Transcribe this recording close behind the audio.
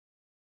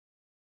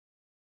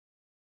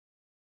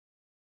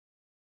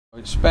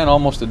I spent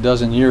almost a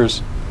dozen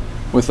years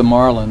with the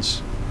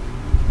Marlins.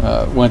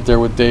 Went there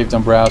with Dave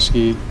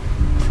Dombrowski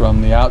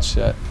from the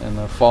outset in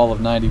the fall of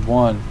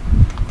 '91,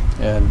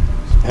 and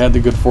had the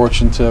good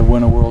fortune to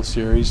win a World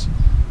Series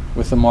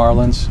with the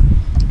Marlins.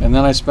 And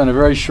then I spent a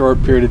very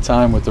short period of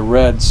time with the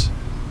Reds,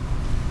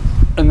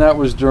 and that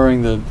was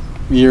during the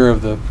year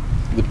of the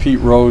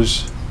Pete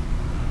Rose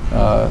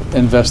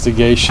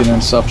investigation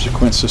and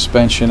subsequent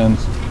suspension, and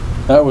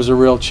that was a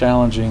real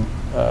challenging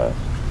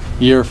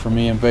year for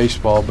me in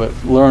baseball, but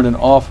learned an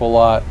awful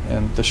lot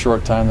in the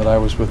short time that I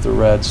was with the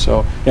Reds.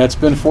 So yeah, it's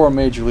been 4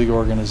 major league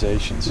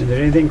organizations. And did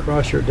anything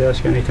cross your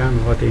desk anytime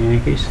about the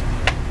Yankees?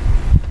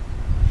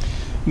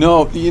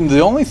 No, the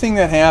only thing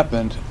that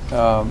happened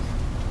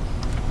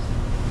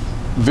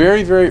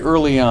very, very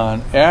early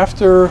on,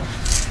 after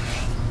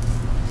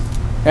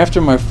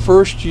my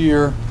first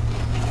year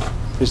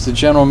as the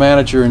general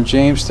manager in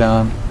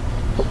Jamestown,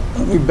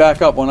 let me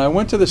back up. When I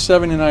went to the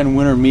 '79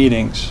 winter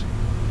meetings,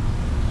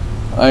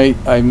 I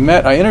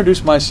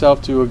introduced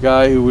myself to a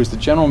guy who was the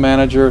general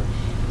manager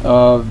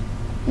of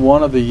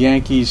one of the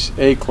Yankees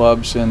A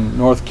clubs in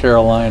North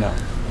Carolina.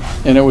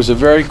 And it was a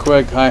very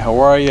quick, "Hi, how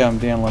are you? I'm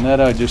Dan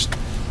Lunetta. I just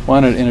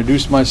wanted to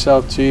introduce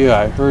myself to you.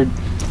 I heard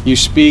you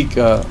speak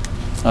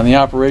on the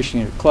operation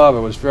of your club. I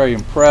was very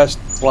impressed,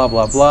 blah,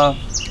 blah, blah."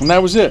 And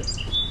that was it.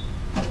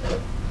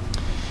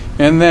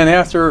 And then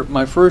after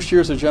my first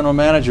year as a general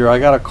manager, I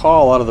got a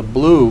call out of the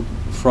blue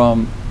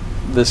from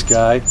this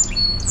guy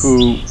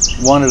who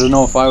wanted to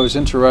know if I was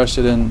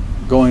interested in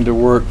going to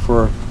work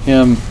for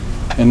him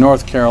in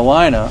North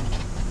Carolina.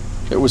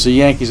 It was a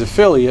Yankees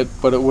affiliate,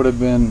 but I would have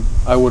been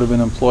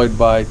employed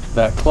by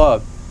that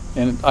club.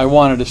 And I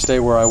wanted to stay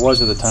where I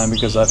was at the time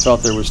because I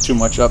felt there was too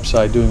much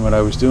upside doing what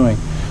I was doing.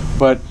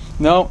 But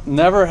no,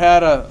 never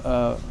had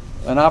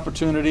an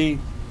opportunity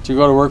to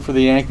go to work for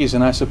the Yankees,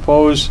 and I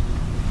suppose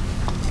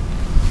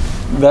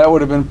that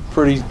would have been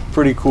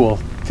pretty cool,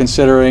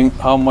 considering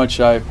how much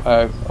I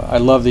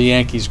loved the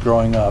Yankees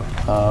growing up,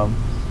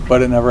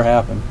 but it never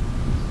happened.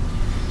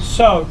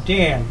 So,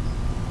 Dan,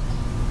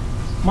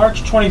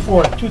 March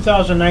 24th,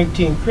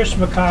 2019, Chris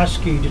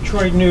McCoskey,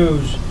 Detroit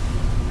News,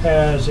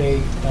 has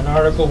an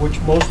article which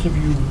most of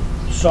you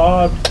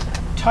saw.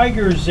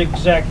 Tigers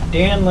exec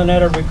Dan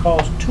Lunetta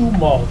recalls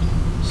tumult,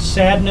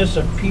 sadness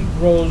of Pete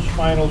Rose's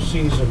final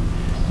season.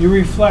 You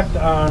reflect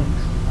on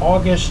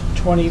August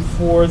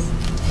 24th,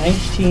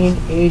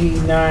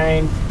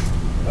 1989,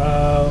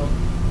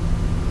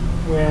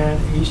 when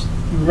you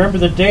remember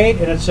the date,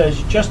 and it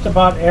says just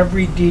about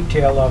every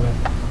detail of it.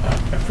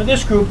 For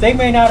this group, they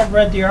may not have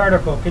read the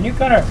article. Can you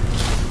kind of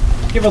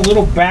give a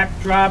little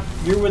backdrop?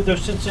 You're with the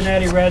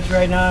Cincinnati Reds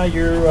right now.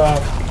 You're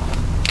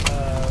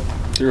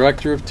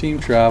director of team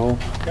travel.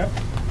 Yep.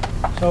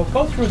 So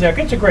go through that.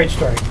 It's a great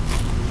story.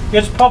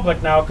 It's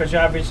public now because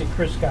obviously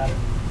Chris got it.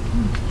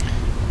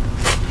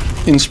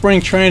 In spring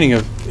training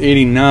of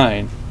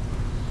 '89,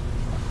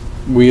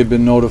 we had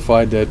been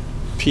notified that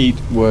Pete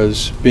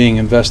was being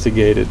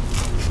investigated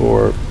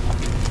for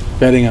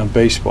betting on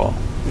baseball.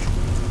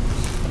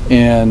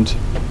 And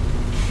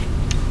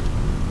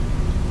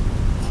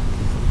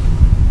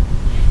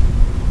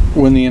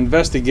when the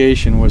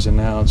investigation was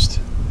announced,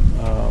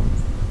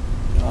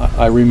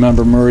 I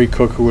remember Murray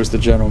Cook, who was the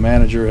general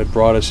manager, had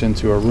brought us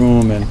into a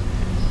room and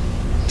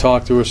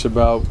talked to us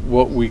about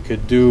what we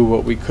could do,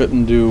 what we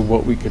couldn't do,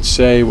 what we could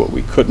say, what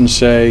we couldn't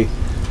say.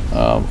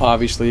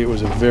 Obviously, it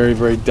was a very,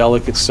 very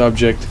delicate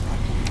subject,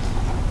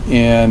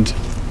 and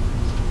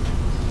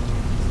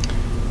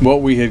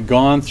what we had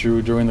gone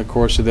through during the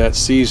course of that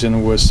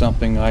season was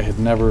something I had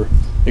never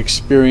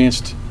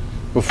experienced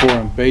before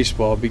in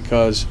baseball,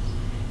 because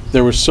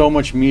there was so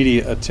much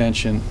media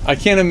attention. I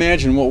can't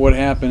imagine what would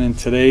happen in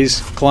today's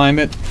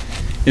climate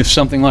if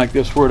something like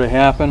this were to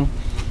happen,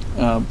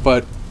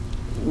 but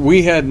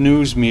we had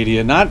news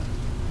media, not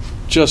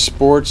just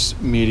sports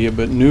media,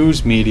 but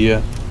news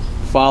media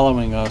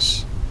following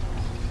us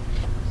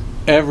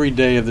every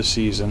day of the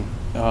season.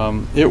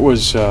 It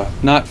was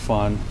not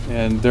fun,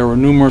 and there were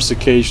numerous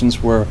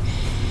occasions where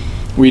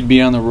we'd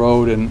be on the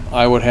road and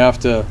I would have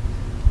to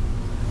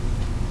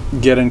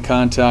get in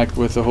contact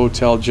with the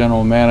hotel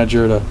general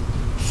manager to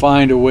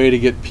find a way to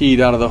get Pete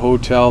out of the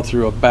hotel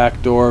through a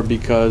back door,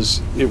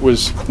 because it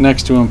was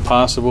next to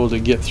impossible to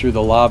get through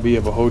the lobby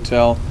of a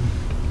hotel.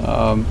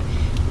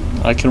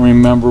 I can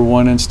remember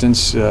one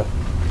instance,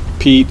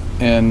 Pete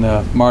and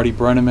Marty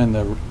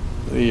Brenneman,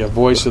 the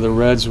voice of the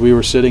Reds, we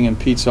were sitting in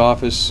Pete's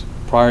office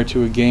prior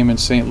to a game in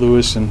St.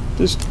 Louis and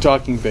just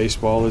talking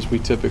baseball as we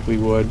typically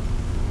would.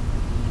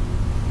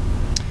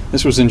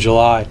 This was in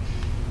July,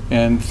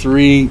 and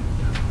three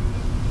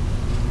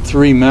news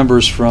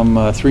members from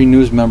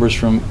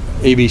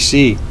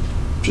ABC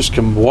just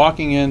come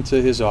walking into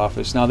his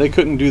office. Now, they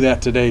couldn't do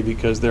that today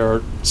because there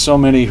are so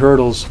many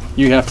hurdles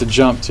you have to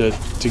jump to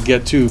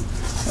get to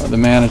the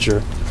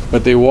manager.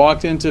 But they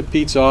walked into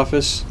Pete's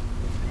office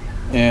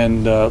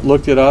and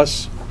looked at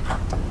us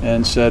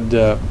and said,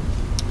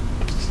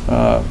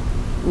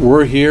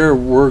 "We're here.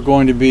 We're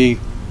going to be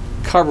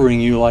covering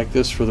you like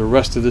this for the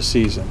rest of the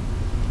season."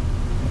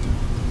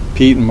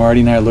 Pete and Marty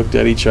and I looked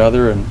at each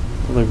other and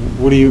we're like,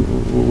 what are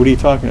you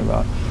talking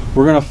about?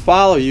 We're going to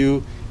follow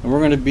you, and we're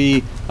going to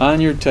be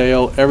on your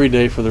tail every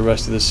day for the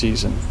rest of the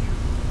season.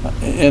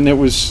 And it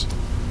was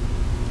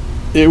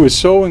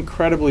so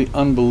incredibly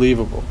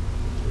unbelievable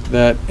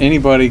that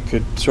anybody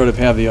could sort of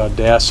have the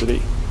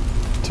audacity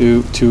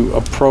to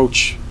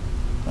approach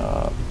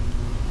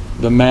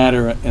the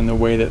matter in the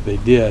way that they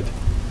did.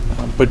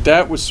 But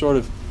that was sort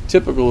of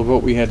typical of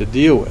what we had to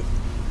deal with.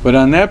 But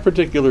on that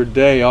particular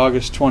day,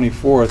 August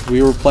 24th,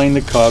 we were playing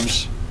the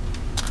Cubs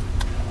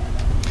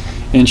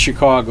in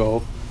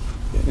Chicago,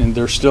 and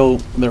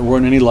there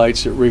weren't any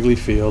lights at Wrigley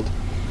Field,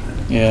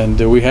 and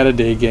we had a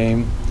day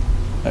game.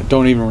 I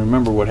don't even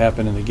remember what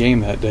happened in the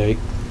game that day,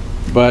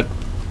 but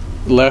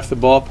left the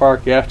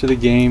ballpark after the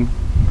game,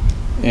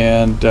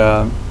 and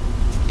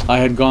I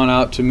had gone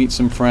out to meet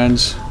some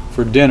friends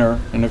for dinner,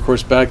 and of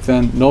course back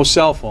then no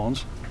cell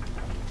phones.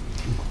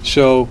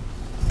 So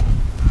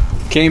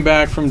came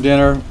back from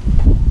dinner,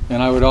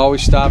 and I would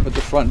always stop at the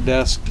front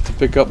desk to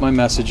pick up my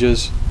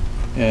messages,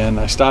 and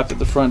I stopped at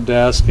the front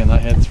desk and I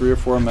had 3 or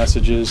 4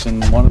 messages,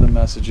 and one of the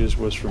messages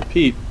was from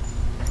Pete,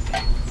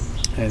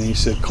 and he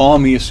said, call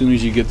me as soon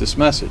as you get this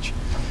message.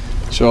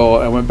 So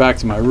I went back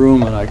to my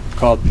room and I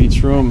called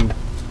Pete's room and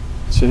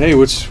said, hey,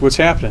 what's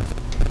happening?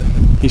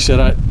 He said,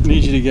 I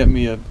need you to get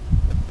me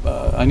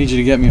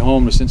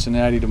home to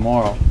Cincinnati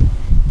tomorrow.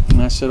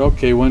 And I said,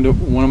 okay, when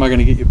am I going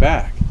to get you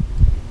back?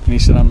 And he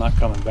said, I'm not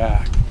coming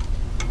back.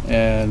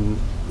 And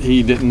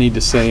he didn't need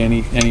to say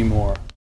any more.